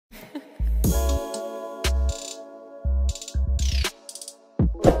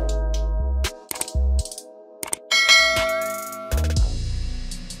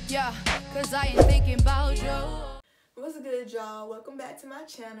cause I ain't thinking about you. What's good, y'all? Welcome back to my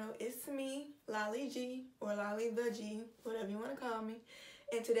channel. It's me, LollyTheG, or LollyTheG, whatever you want to call me.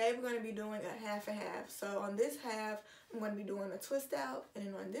 And today we're going to be doing a half and half. So on this half, I'm going to be doing a twist out, and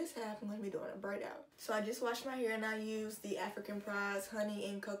then on this half, I'm going to be doing a braid out. So I just washed my hair and I used the African Prize Honey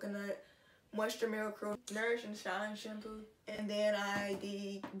and Coconut Moisture Miracle Nourish and Shine shampoo. And then I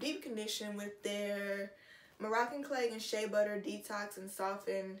deep conditioned with their Moroccan Clay and Shea Butter Detox and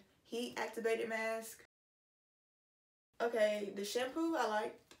Soften Heat Activated Mask. Okay, the shampoo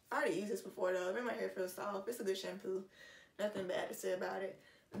I already used this before though. It made my hair feel soft. It's a good shampoo. Nothing bad to say about it.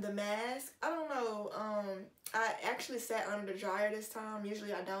 The mask, I don't know. I actually sat under the dryer this time.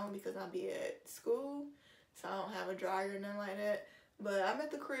 Usually I don't because I'll be at school. So I don't have a dryer or nothing like that. But I'm at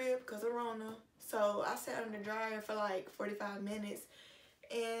the crib because of Rona. So I sat under the dryer for like 45 minutes.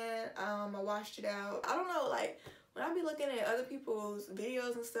 And I washed it out. I don't know, like, when I be looking at other people's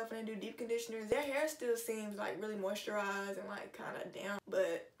videos and stuff and they do deep conditioners, their hair still seems like really moisturized and like kind of damp.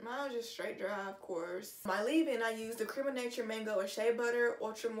 But mine was just straight dry, of course. My leave-in, I used the Cream of Nature Mango and Shea Butter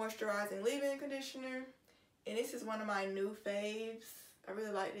Ultra Moisturizing Leave-In Conditioner. And this is one of my new faves. I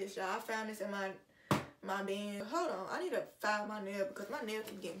really like this, y'all. I found this in my bin. Hold on, I need to file my nail because my nail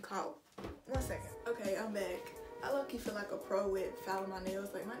keep getting caught. 1 second. Okay, I'm back. I low-key feel like a pro with filing my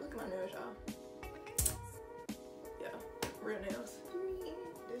nails. Like, look at my nails, y'all. Yeah, real nails.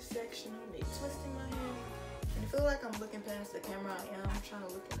 This section of me twisting my hair. And I feel like I'm looking past the camera. I am. I'm trying to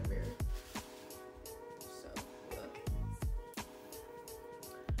look in the mirror. So, yeah.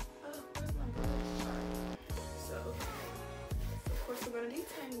 Oh, where's my brush? Alright. So, of course, we're gonna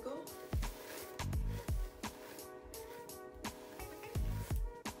detangle.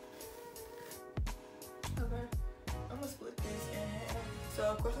 Split this in half. So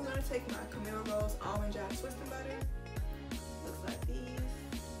of course I'm gonna take my Camille Rose Almond Joy Twisting Butter. Looks like these.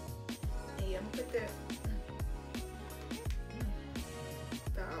 And yeah, I'm gonna put that.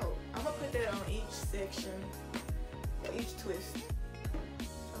 I'm gonna put that on each section, or each twist. So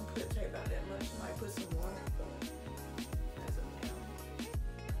I'm gonna take about that much. I might put some more, but that's up now.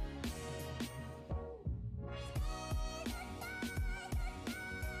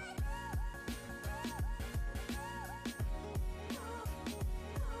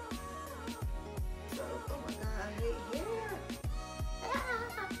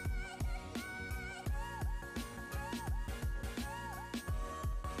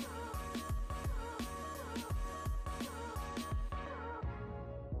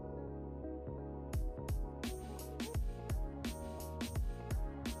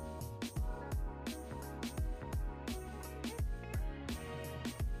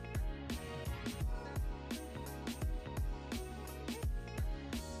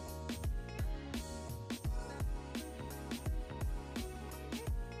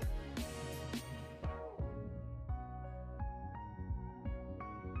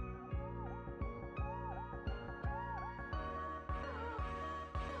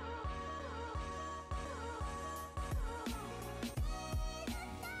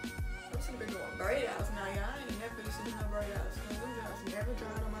 Been doing braid outs now, y'all. I ain't never used to do no braid outs. Cause them just never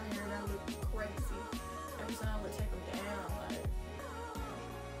dried on my hair and I look crazy. Every time I would take them down, like.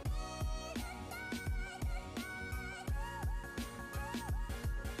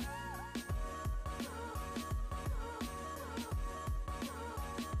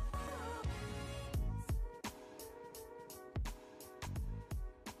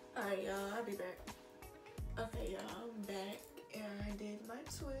 Alright, y'all, I'll be back. Okay, y'all, I'm back. And I did my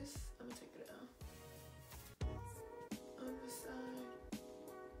twist. I'm gonna take it out. On the side.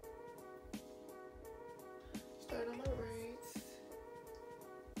 Start on my braids.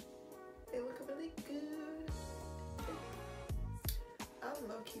 They look really good. I'm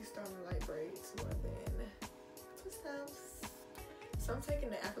low-key starting to like braids more than twist outs. So I'm taking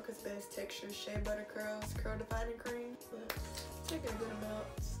the Africa's Best Texture Shea Butter Curls Curl Defining Cream. But taking a good amount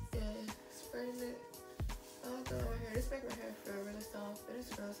and spraying it. All through my hair. This makes my hair feel really soft and it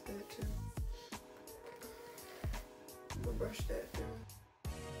smells good too. I'm gonna brush that through.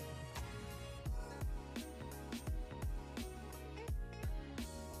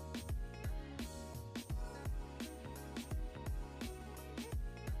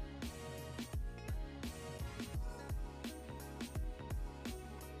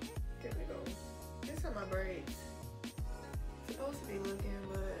 Here we go. This is how my braids supposed to be looking,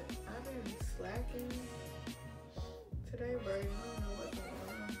 but I've been slacking today, braid. I don't know what's going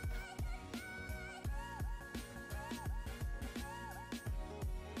on.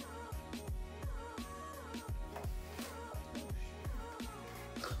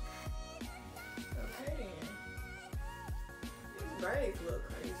 Okay then. These braids look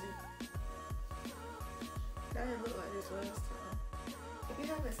crazy.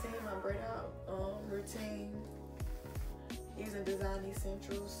 been seeing my braid out routine using Design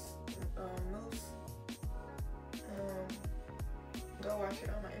Essentials mousse. Go watch it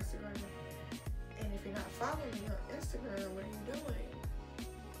on my Instagram. And if you're not following me on Instagram, what are you doing?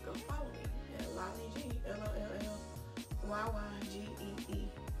 Go follow me at LollyTheG, LollyTheG.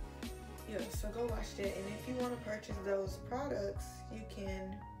 Yeah, so go watch that. And if you want to purchase those products, you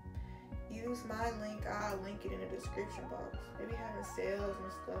can use my link. I'll link it in the description box. They be having sales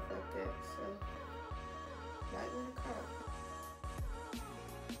and stuff like that. So, right in the car.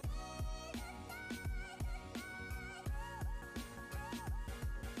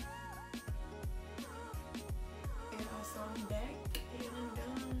 And also, I'm back and I'm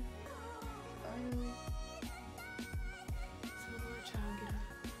done. Finally. So, Lord, y'all get a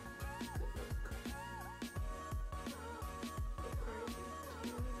good look. Look crazy.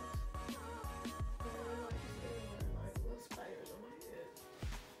 Like little spiders on my head.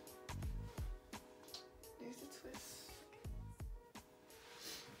 There's the twist.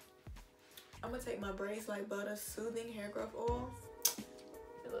 I'm gonna take my Braids Like Butter Soothing Hair Growth Oil.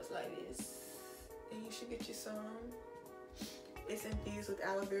 It looks like this. And you should get you some. It's infused with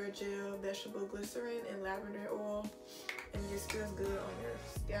aloe vera gel, vegetable glycerin, and lavender oil. And it just feels good on your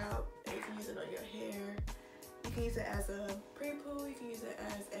scalp. And you can use it on your hair. You can use it as a pre-poo. You can use it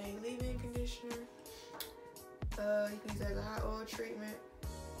as a leave-in conditioner. You can use it as a hot oil treatment,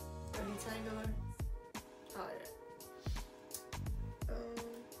 a detangler, all that. So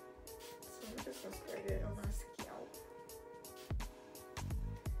I'm just gonna spray that on my scalp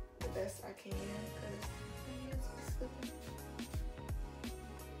the best I can, because my hands be slipping.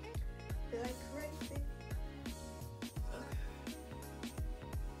 They're like crazy. Okay.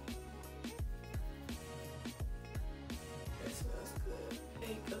 That smells good.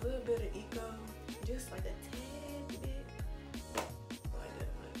 A little bit of eco, just like a tad bit, like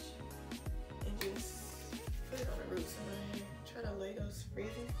that much, and just put it on the roots of my hair. Try to lay those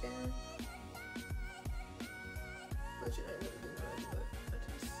frizzies down. But you ain't really do nothing, but I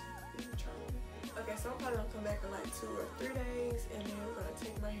just been trying. Okay, so I'm probably gonna come back in like 2 or 3 days, and then we're gonna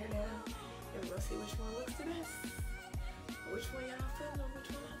take my hair down, and we're gonna see which one looks the best. Which one y'all feeling?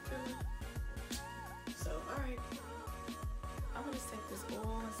 Which one I'm feeling? So, alright. I'm gonna just take this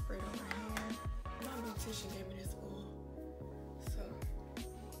oil and spray it on my hair. My beautician gave me this oil. So,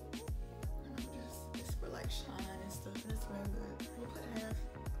 and I'm just, it's for like shine and stuff, and it smells good. We'll put half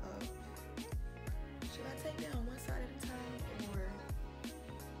up. Should I take down one side at a time, or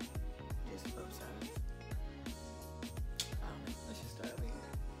just both sides? I don't know. Let's just start over here,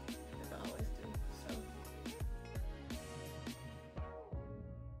 like I always do. So.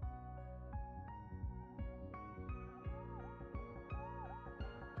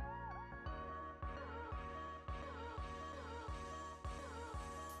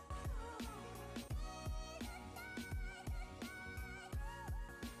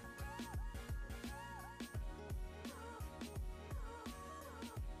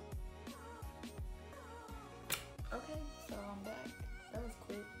 Okay, so I'm back. That was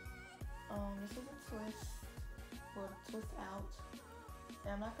quick. This is a twist, well, twist out.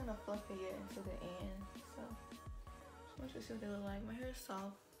 And I'm not gonna fluff it yet until the end. So, just want you to see what they look like. My hair is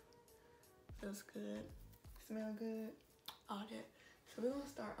soft. Feels good. Smell good. All that. So we're gonna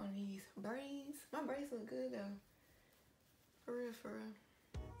start on these braids. My braids look good though. For real, for real.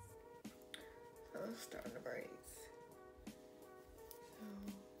 So let's start on the braids.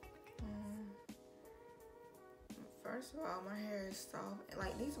 So, first of all, my hair is soft. And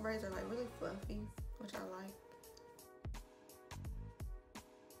like these braids are like really fluffy, which I like.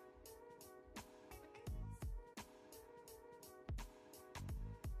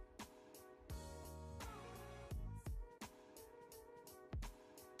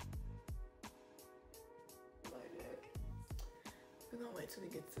 Like that. We're gonna wait till we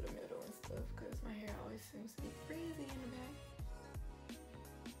get to the middle and stuff, because my hair always seems to be frizzy in the back.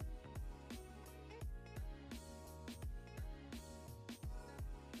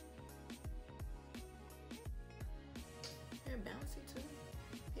 Bouncy too,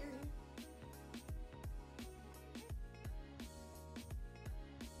 period.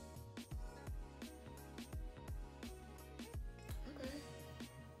 Okay,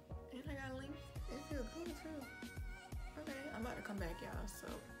 and I got a link. It feels good too. Okay, I'm about to come back, y'all, so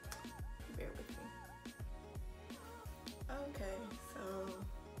bear with me. Okay, so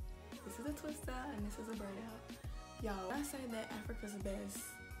this is a twist out and this is a braid out. Y'all, when I say that Africa's best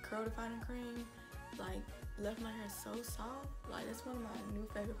curl defining cream, like, left my hair so soft. Like, that's one of my new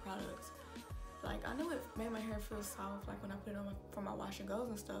favorite products. Like, I know it made my hair feel soft, like when I put it on for my wash and goes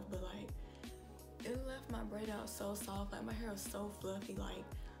and stuff, but like, it left my braid out so soft. Like my hair was so fluffy. Like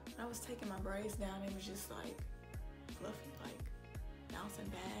when I was taking my braids down, it was just like fluffy, like bouncing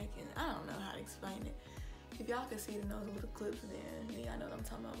back. And I don't know how to explain it. If y'all can see those little clips, then y'all know what I'm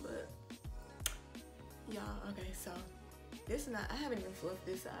talking about. But y'all, okay, so this is not, I haven't even fluffed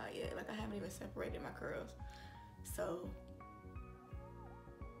this side yet. Like I haven't even separated my curls. So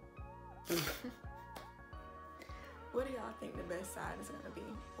what do y'all think the best side is gonna be?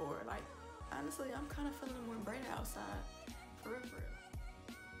 Or like, honestly, I'm kind of feeling more braided outside. For real, for real.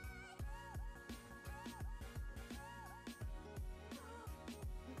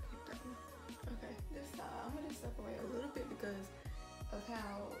 Okay, this side, I'm gonna just separate a little bit because of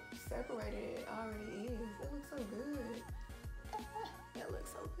how separated it already is. It looks so good. That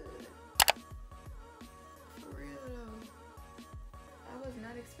looks so good. For real though. I was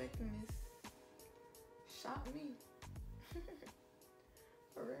not expecting this. Shocked me.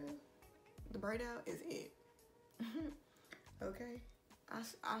 For real. The braid out is it. Okay.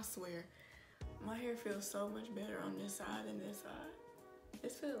 I swear. My hair feels so much better on this side than this side.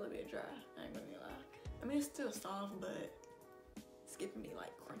 This feels a little bit dry. I ain't gonna lie. I mean, it's still soft, but it's giving me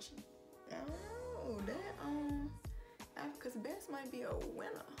like crunchy. I don't know. That, Africa's Best might be a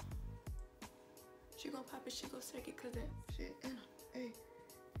winner. She gonna pop it, she gonna take it, cause that shit, hey.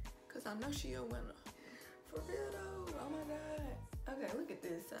 Cause I know she a winner. For real though, oh my God. Okay, look at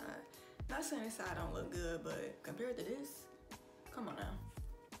this side. Not saying this side don't look good, but compared to this, come on now.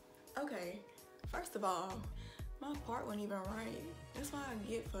 Okay, first of all, my part wasn't even right. That's what I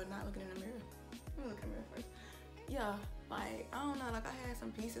get for not looking in the mirror. Let me look in the mirror first. Yeah, like, I don't know, like I had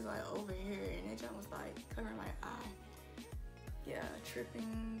some pieces like over here and that junk was like covering my eye. Yeah,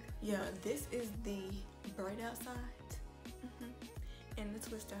 tripping. Yeah, this is the braid outside. And the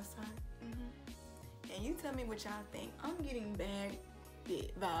twist outside. And you tell me what y'all think. I'm getting bad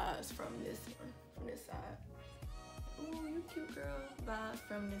bit vibes from this one, from this side. Ooh, you cute girl vibes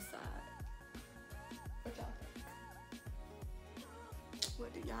from this side. What y'all think?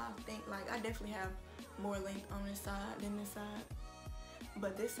 What do y'all think? Like, I definitely have more length on this side than this side.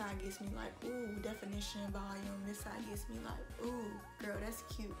 But this side gets me like, ooh, definition, volume. This side gets me like, ooh, girl, that's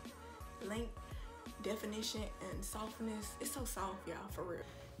cute. Length, definition, and softness. It's so soft, y'all, for real.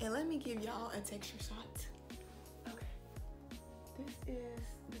 And let me give y'all a texture shot. Okay. This is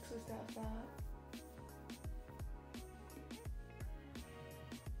the twist outside.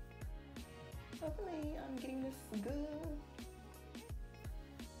 Hopefully, I'm getting this good.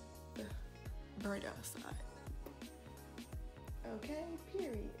 Braid outside. Okay,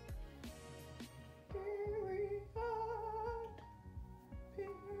 period. Period.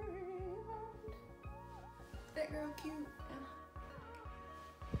 That girl cute.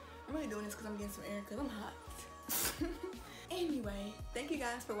 I'm really doing this because I'm getting some air because I'm hot. Anyway, thank you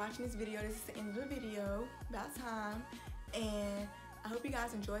guys for watching this video. This is the end of the video. About time. And I hope you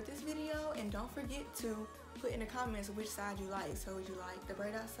guys enjoyed this video. And don't forget to put in the comments which side you like. So would you like the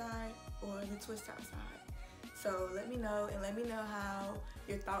braid outside or the twist outside? So let me know, and let me know how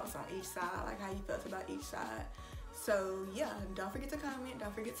your thoughts on each side, like how you felt about each side. So yeah, don't forget to comment,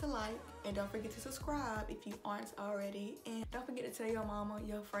 don't forget to like, and don't forget to subscribe if you aren't already. And don't forget to tell your mama,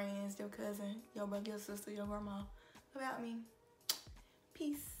 your friends, your cousin, your brother, your sister, your grandma about me.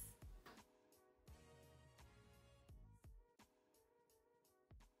 Peace.